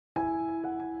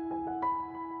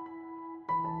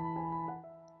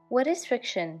What is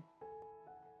friction?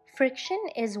 Friction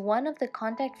is one of the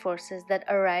contact forces that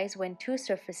arise when two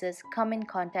surfaces come in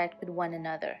contact with one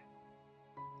another.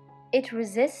 It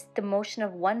resists the motion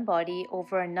of one body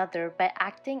over another by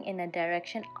acting in a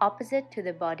direction opposite to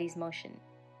the body's motion.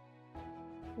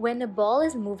 When a ball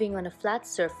is moving on a flat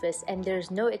surface and there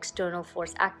is no external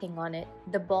force acting on it,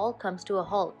 the ball comes to a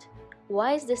halt.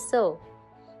 Why is this so?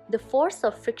 The force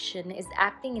of friction is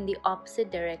acting in the opposite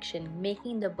direction,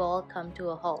 making the ball come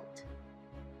to a halt.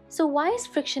 So why is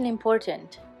friction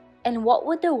important? And what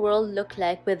would the world look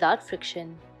like without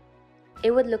friction?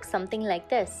 It would look something like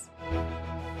this.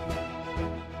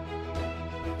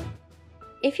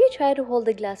 If you try to hold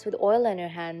a glass with oil on your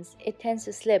hands, it tends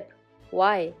to slip.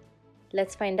 Why?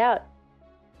 Let's find out.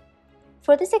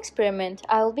 For this experiment,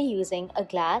 I will be using a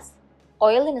glass,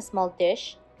 oil in a small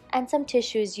dish, and some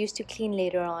tissues used to clean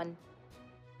later on.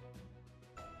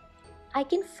 I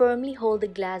can firmly hold the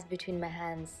glass between my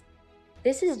hands.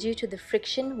 This is due to the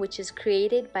friction which is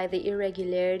created by the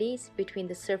irregularities between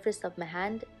the surface of my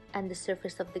hand and the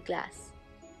surface of the glass.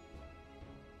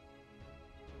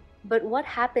 But what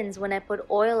happens when I put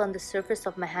oil on the surface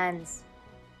of my hands?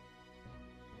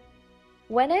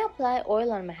 When I apply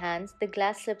oil on my hands, the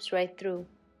glass slips right through.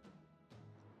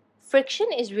 Friction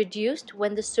is reduced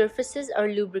when the surfaces are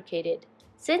lubricated.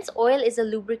 Since oil is a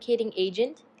lubricating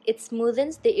agent, it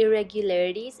smoothens the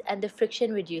irregularities and the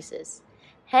friction reduces.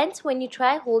 Hence, when you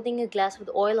try holding a glass with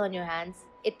oil on your hands,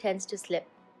 it tends to slip.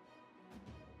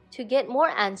 To get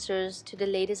more answers to the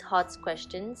latest HOTS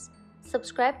questions,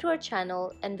 subscribe to our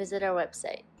channel and visit our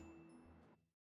website.